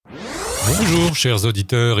Bonjour chers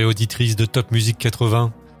auditeurs et auditrices de Top Music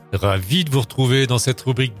 80, ravi de vous retrouver dans cette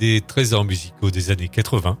rubrique des trésors musicaux des années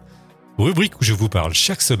 80, rubrique où je vous parle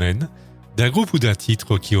chaque semaine d'un groupe ou d'un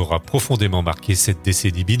titre qui aura profondément marqué cette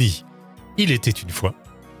décennie bénie. Il était une fois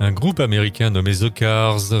un groupe américain nommé The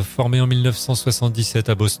Cars, formé en 1977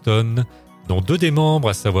 à Boston, dont deux des membres,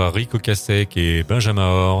 à savoir Ric Ocasek et Benjamin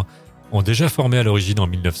Orr, ont déjà formé à l'origine en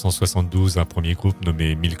 1972 un premier groupe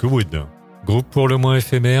nommé Milkwood. Groupe pour le moins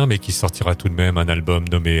éphémère, mais qui sortira tout de même un album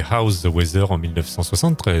nommé How's the Weather en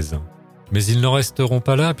 1973. Mais ils n'en resteront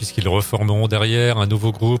pas là, puisqu'ils reformeront derrière un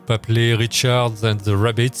nouveau groupe appelé Richards and the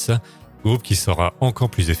Rabbits, groupe qui sera encore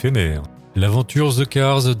plus éphémère. L'aventure The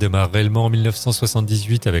Cars démarre réellement en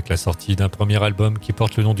 1978 avec la sortie d'un premier album qui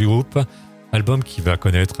porte le nom du groupe, album qui va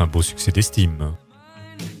connaître un beau succès d'estime.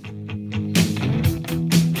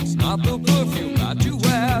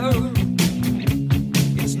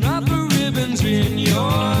 In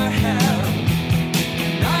your hair,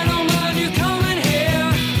 I don't mind you coming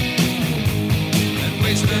here and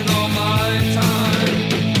wasting all my time.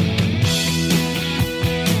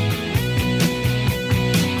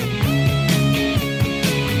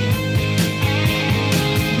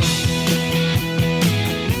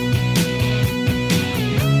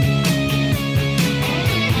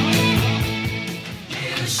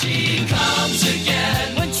 Here she comes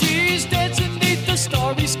again when she's dancing beneath the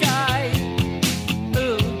starry sky.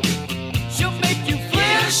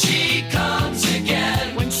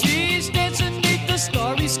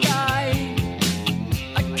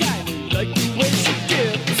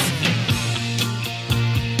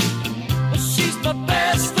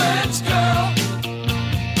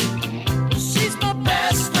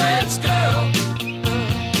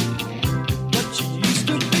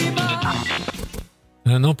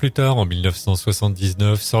 Un an plus tard, en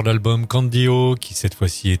 1979, sort l'album Candio, qui cette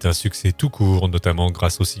fois-ci est un succès tout court, notamment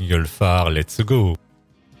grâce au single phare Let's Go.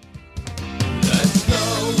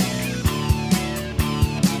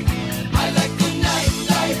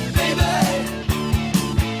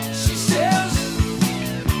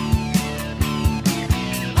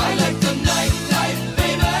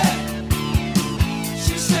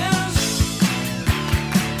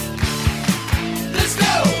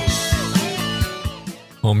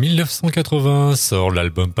 En 1980 sort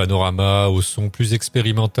l'album Panorama au son plus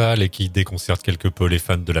expérimental et qui déconcerte quelque peu les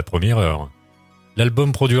fans de la première heure.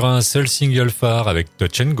 L'album produira un seul single phare avec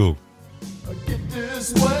Touch and Go.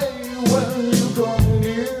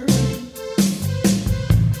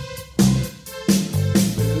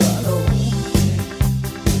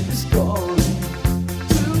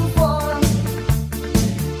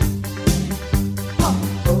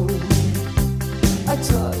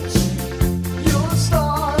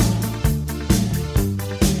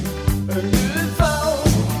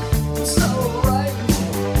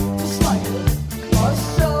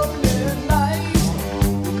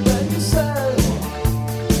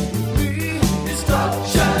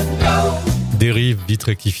 Dérive vite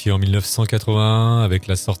rectifié en 1981 avec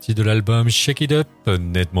la sortie de l'album Shake It Up,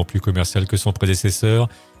 nettement plus commercial que son prédécesseur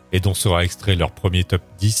et dont sera extrait leur premier top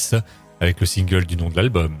 10 avec le single du nom de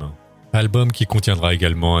l'album. Album qui contiendra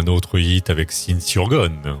également un autre hit avec Since You're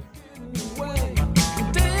Gone.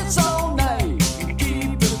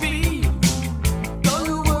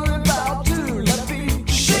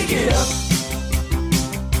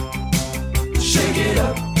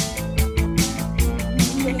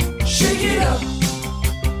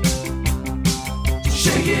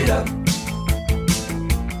 Shake it up.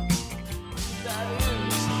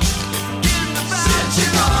 Since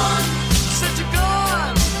you're gone, since you're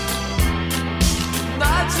gone,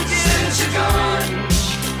 nights again. Since you're gone,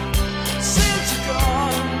 since you're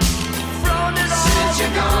gone, thrown it all. Since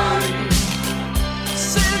you're gone,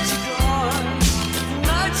 since you're gone,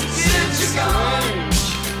 nights again. Since you're gone,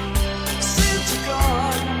 since you're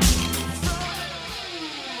gone.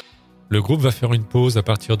 Le groupe va faire une pause à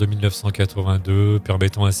partir de 1982,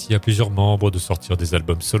 permettant ainsi à plusieurs membres de sortir des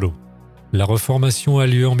albums solo. La reformation a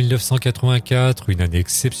lieu en 1984, une année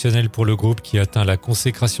exceptionnelle pour le groupe qui atteint la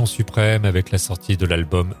consécration suprême avec la sortie de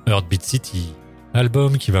l'album Heartbeat City.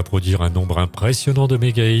 Album qui va produire un nombre impressionnant de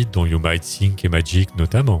méga-hits dont You Might Think et Magic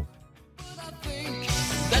notamment.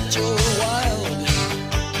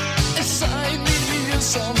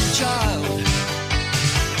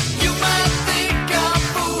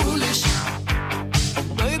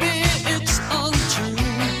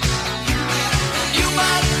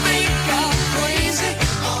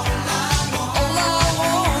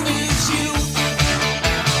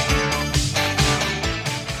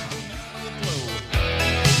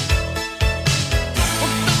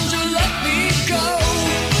 Don't you let me go.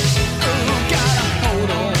 Oh, gotta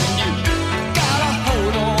hold on you.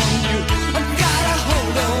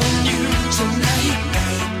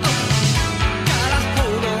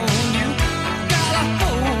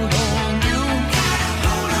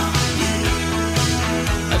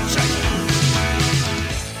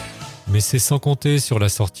 Mais c'est sans compter sur la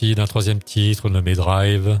sortie d'un troisième titre nommé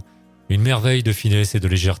Drive, une merveille de finesse et de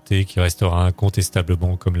légèreté qui restera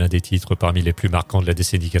incontestablement comme l'un des titres parmi les plus marquants de la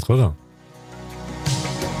décennie 80.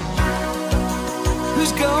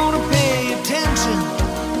 Who's gonna pay attention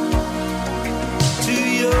to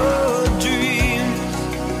your dreams?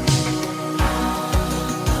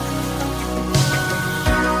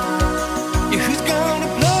 Yeah, who's gonna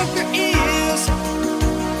plug their ears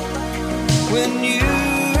when you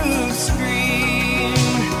scream?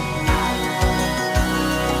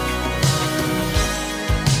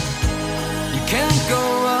 You can't go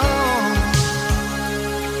on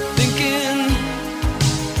thinking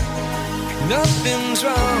nothing's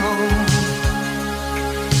wrong.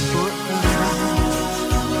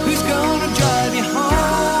 Who's gonna drive you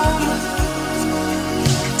home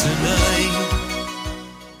tonight?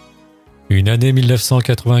 Une année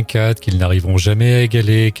 1984 qu'ils n'arriveront jamais à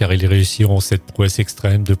égaler car ils réussiront cette prouesse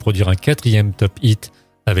extrême de produire un quatrième top hit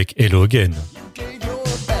avec Hello Again. You gave your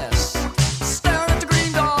best, staring at the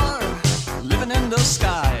green door, living in the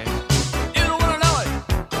sky. You don't wanna know it,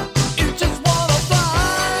 you just wanna fly.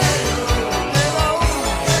 Hello,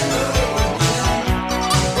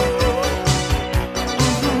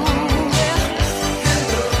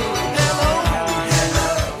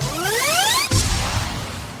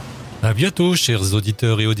 À bientôt, chers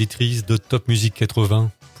auditeurs et auditrices de Top Music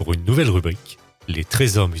 80, pour une nouvelle rubrique, les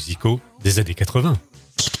trésors musicaux des années 80.